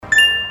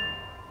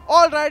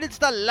Alright, it's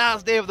the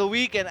last day of the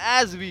week, and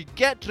as we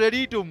get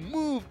ready to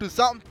move to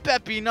some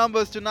peppy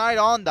numbers tonight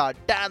on the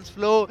dance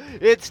floor,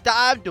 it's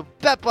time to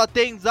pepper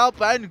things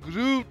up and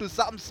groove to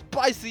some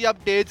spicy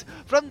updates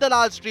from the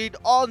Lal Street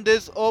on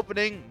this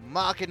opening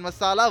Market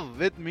Masala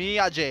with me,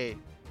 Ajay.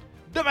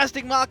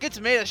 Domestic markets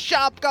made a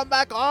sharp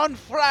comeback on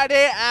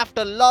Friday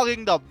after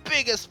logging the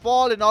biggest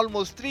fall in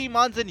almost 3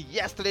 months in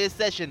yesterday's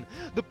session.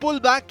 The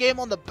pullback came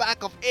on the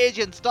back of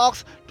Asian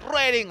stocks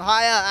trading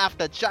higher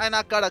after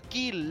China cut a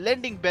key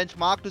lending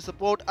benchmark to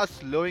support a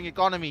slowing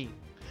economy.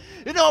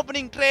 In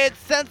opening trades,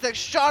 Sensex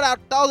shot out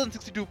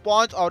 1062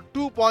 points or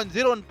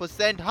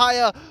 2.01%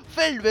 higher,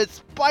 filled with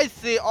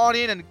spicy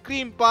onion and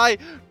cream pie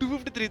to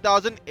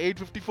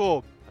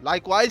 53,854.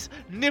 Likewise,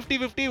 Nifty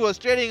 50 was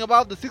trading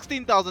above the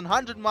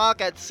 16,100 mark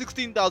at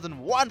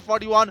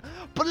 16,141,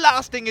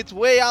 blasting its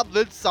way up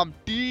with some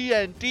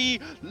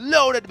TNT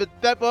loaded with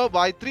pepper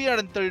by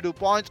 332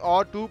 points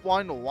or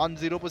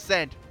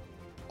 2.10%.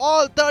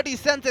 All 30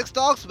 Sensex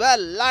stocks were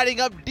lighting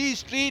up D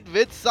Street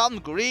with some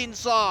green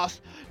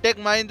sauce. Tech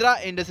Mahindra,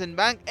 IndusInd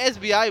Bank,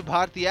 SBI,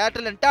 Bharti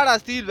Airtel and Tata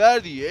Steel were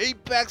the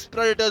apex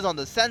predators on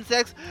the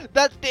Sensex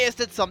that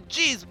tasted some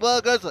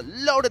cheeseburgers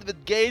loaded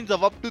with gains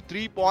of up to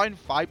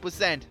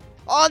 3.5%.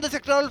 On the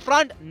sectoral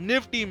front,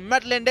 Nifty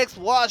Metal Index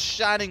was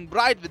shining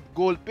bright with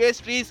gold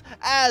pastries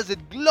as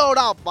it glowed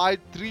up by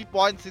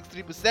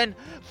 3.63%,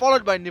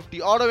 followed by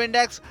Nifty Auto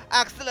Index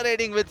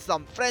accelerating with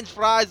some French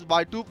fries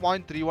by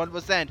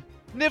 2.31%.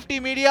 Nifty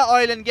Media,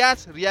 Oil and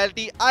Gas,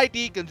 Realty,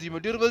 IT, Consumer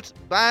Durables,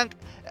 Bank,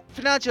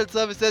 Financial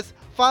Services,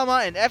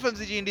 Pharma and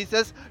FMCG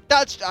indices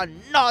touched a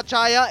notch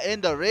higher in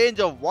the range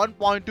of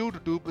 1.2 to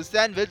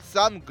 2% with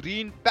some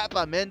green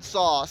peppermint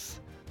sauce.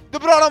 The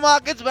broader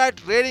markets were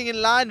trading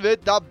in line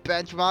with the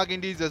benchmark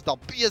indices. The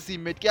BSE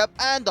Midcap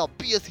and the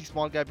BSE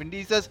Small Cap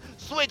indices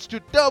switched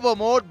to turbo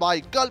mode by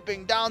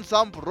gulping down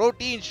some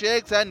protein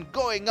shakes and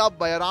going up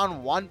by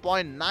around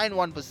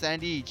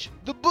 1.91% each.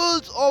 The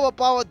bulls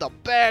overpowered the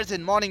bears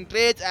in morning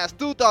trades as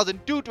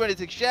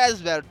 2,226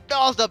 shares were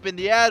tossed up in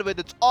the air with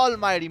its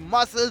almighty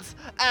muscles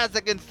as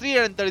against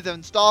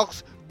 337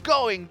 stocks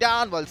going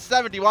down while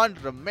 71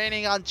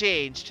 remaining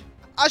unchanged.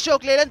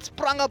 Ashok Leyland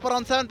sprung up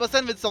around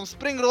 7% with some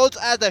spring rolls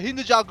as the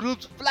Hinduja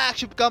Group's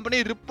flagship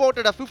company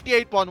reported a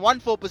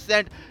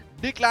 58.14%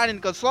 decline in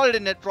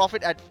consolidated net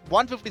profit at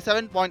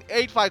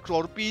 157.85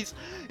 crore rupees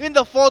in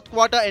the fourth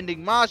quarter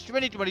ending March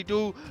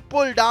 2022,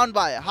 pulled down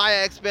by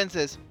higher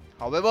expenses.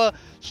 However,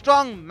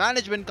 strong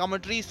management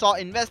commentary saw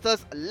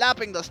investors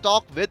lapping the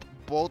stock with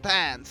both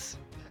hands.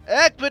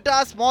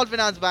 Equita Small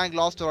Finance Bank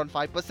lost around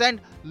 5%,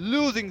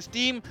 losing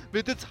steam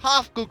with its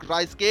half-cooked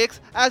rice cakes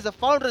as the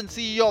founder and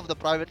CEO of the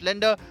private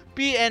lender,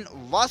 P.N.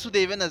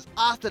 Vasudevan, has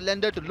asked the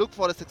lender to look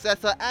for a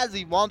successor as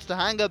he wants to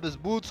hang up his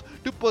boots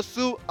to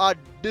pursue a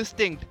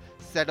distinct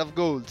set of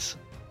goals.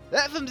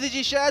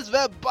 FMCG shares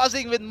were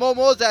buzzing with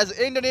momos as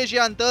Indonesia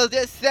on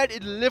Thursday said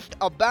it'll lift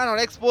a ban on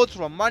exports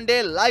from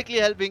Monday, likely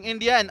helping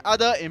India and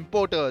other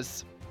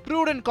importers.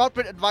 Prudent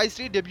Corporate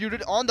Advisory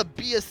debuted on the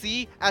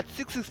BSE at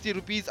 660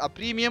 rupees, a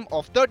premium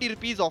of 30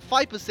 rupees or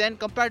 5%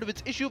 compared to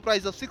its issue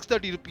price of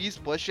 630 rupees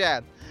per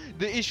share.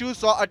 The issue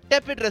saw a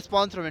tepid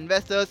response from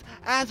investors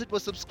as it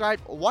was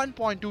subscribed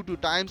 1.22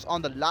 times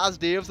on the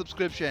last day of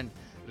subscription.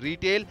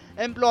 Retail,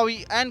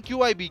 employee and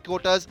QIB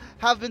quotas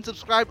have been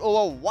subscribed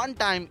over 1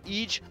 time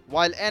each,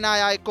 while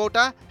NII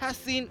quota has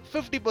seen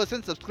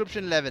 50%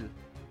 subscription level.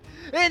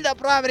 In the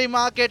primary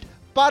market,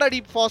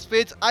 Paradeep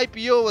Phosphates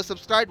IPO was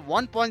subscribed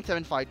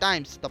 1.75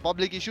 times. The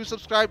public issue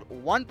subscribed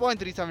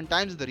 1.37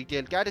 times in the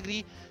retail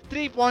category,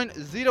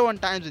 3.01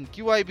 times in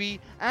QIB,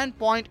 and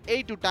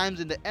 0.82 times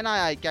in the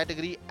NII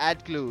category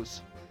at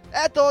close.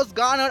 Ethos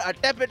garnered a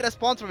tepid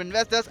response from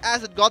investors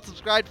as it got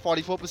subscribed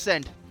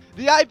 44%.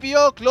 The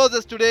IPO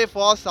closes today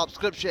for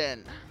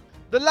subscription.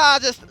 The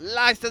largest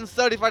licensed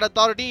certified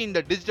authority in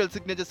the digital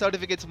signature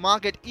certificates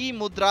market,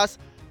 eMudras,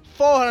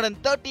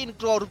 413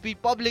 crore rupee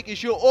public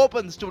issue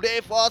opens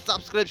today for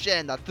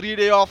subscription. The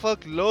 3-day offer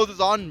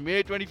closes on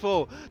May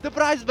 24. The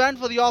price band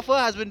for the offer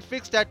has been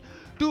fixed at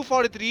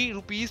 243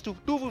 rupees to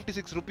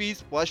 256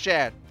 rupees per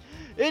share.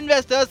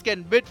 Investors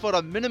can bid for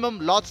a minimum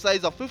lot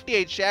size of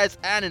 58 shares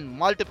and in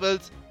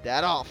multiples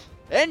thereof.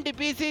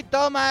 NTPC,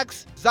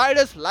 Thermax,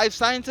 Zydus Life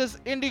Sciences,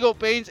 Indigo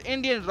Paints,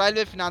 Indian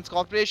Railway Finance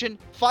Corporation,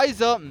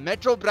 Pfizer,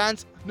 Metro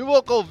Brands,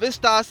 Nuvoco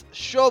Vistas,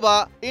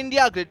 Shobha,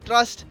 India Grid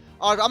Trust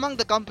are among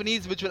the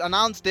companies which will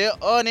announce their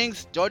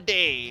earnings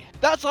today.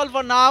 That's all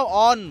for now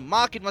on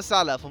Market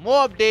Masala. For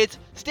more updates,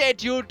 stay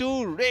tuned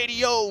to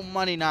Radio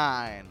Money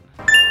 9.